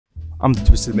I'm the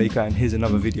Twisted Maker, and here's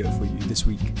another video for you this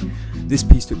week. This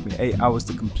piece took me 8 hours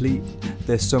to complete.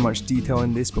 There's so much detail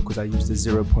in this because I used a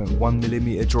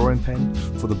 0.1mm drawing pen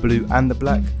for the blue and the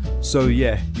black. So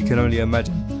yeah, you can only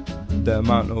imagine the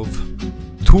amount of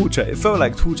torture. It felt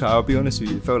like torture, I'll be honest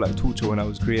with you. It felt like torture when I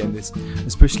was creating this,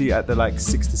 especially at the like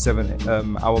 6 to 7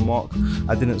 hour mark.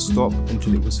 I didn't stop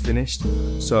until it was finished.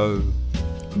 So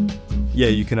yeah,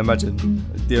 you can imagine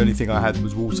the only thing I had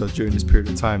was water during this period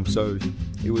of time, so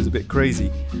it was a bit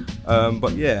crazy.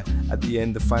 But yeah, at the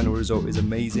end the final result is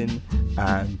amazing,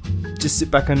 and just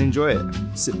sit back and enjoy it.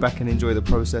 Sit back and enjoy the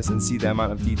process and see the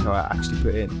amount of detail I actually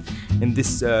put in. In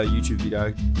this YouTube video,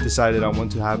 I decided I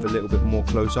want to have a little bit more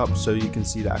close up so you can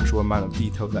see the actual amount of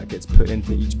detail that gets put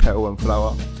into each petal and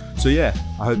flower. So yeah,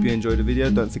 I hope you enjoyed the video.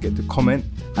 Don't forget to comment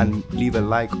and leave a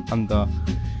like under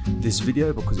this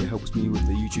video because it helps me with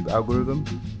the YouTube algorithm,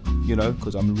 you know,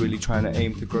 because I'm really trying to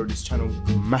aim to grow this channel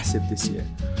massive this year.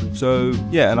 So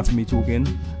yeah, enough of me talking.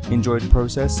 Enjoy the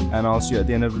process, and I'll see you at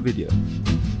the end of the video.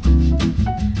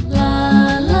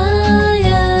 La la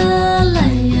ya, la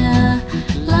ya,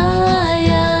 la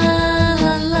ya,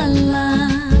 la la la.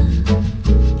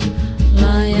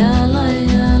 La ya, la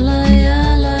ya, la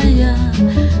ya, la ya.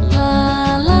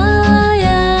 La la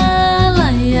ya, la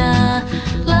ya,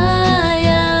 la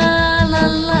ya, la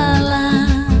la la.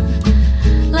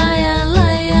 La ya, la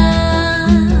ya.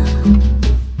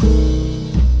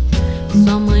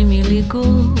 Sua mãe me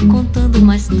ligou contando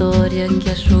uma história que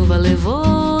a chuva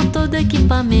levou todo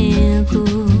equipamento,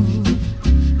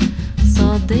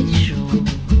 só deixou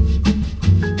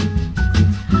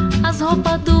as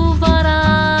roupas do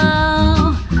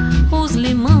varal, os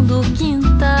limão do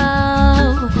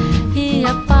quintal e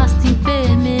a pasta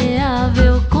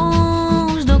impermeável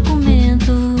com os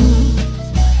documentos.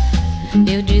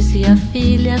 Eu disse a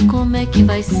filha, como é que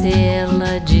vai ser?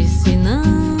 Ela disse,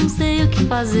 não sei o que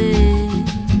fazer.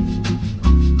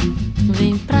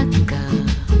 Vem pra cá,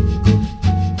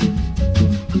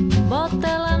 bota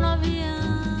ela no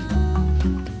avião.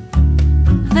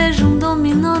 Vejo um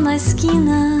dominó na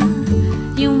esquina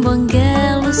e um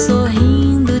banguelo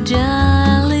sorrindo de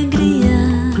alegria.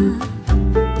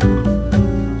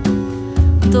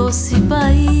 Doce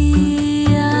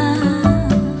Bahia,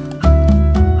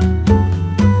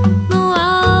 no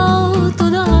alto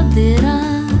da ladeira,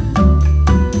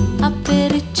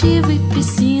 aperitivo e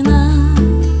piscina.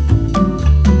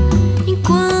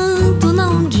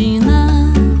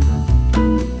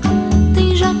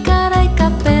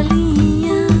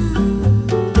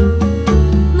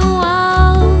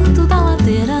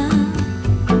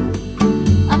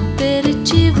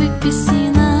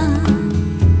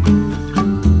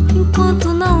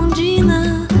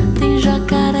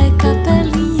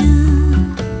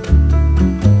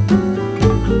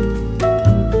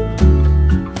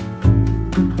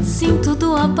 Sinto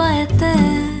do Abaeté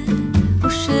o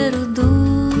cheiro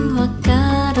do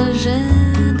acarajé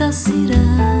da Cirá.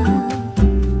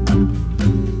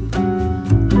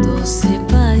 Doce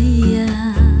Bahia,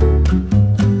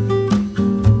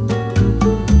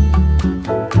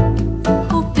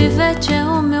 o pivete é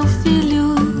o meu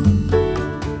filho.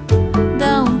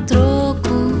 Dá um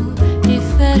troco e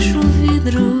fecha o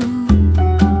vidro.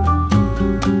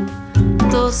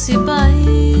 Doce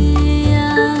Bahia,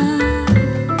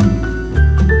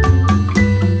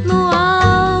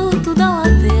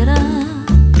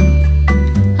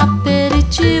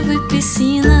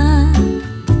 piscina,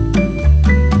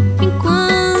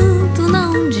 enquanto na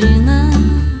Ondina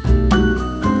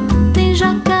tem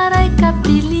jacaré e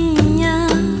capilinha.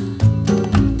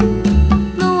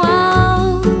 No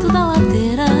alto da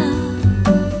ladeira,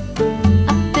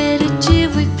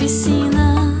 aperitivo e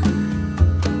piscina,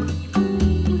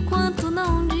 enquanto na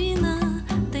Ondina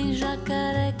tem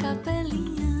jacaré e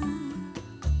capelinha.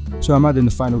 So I'm adding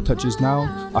the final touches now.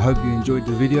 I hope you enjoyed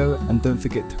the video, and don't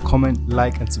forget to comment,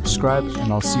 like and subscribe,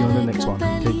 and I'll see you on the next one.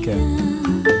 Take care.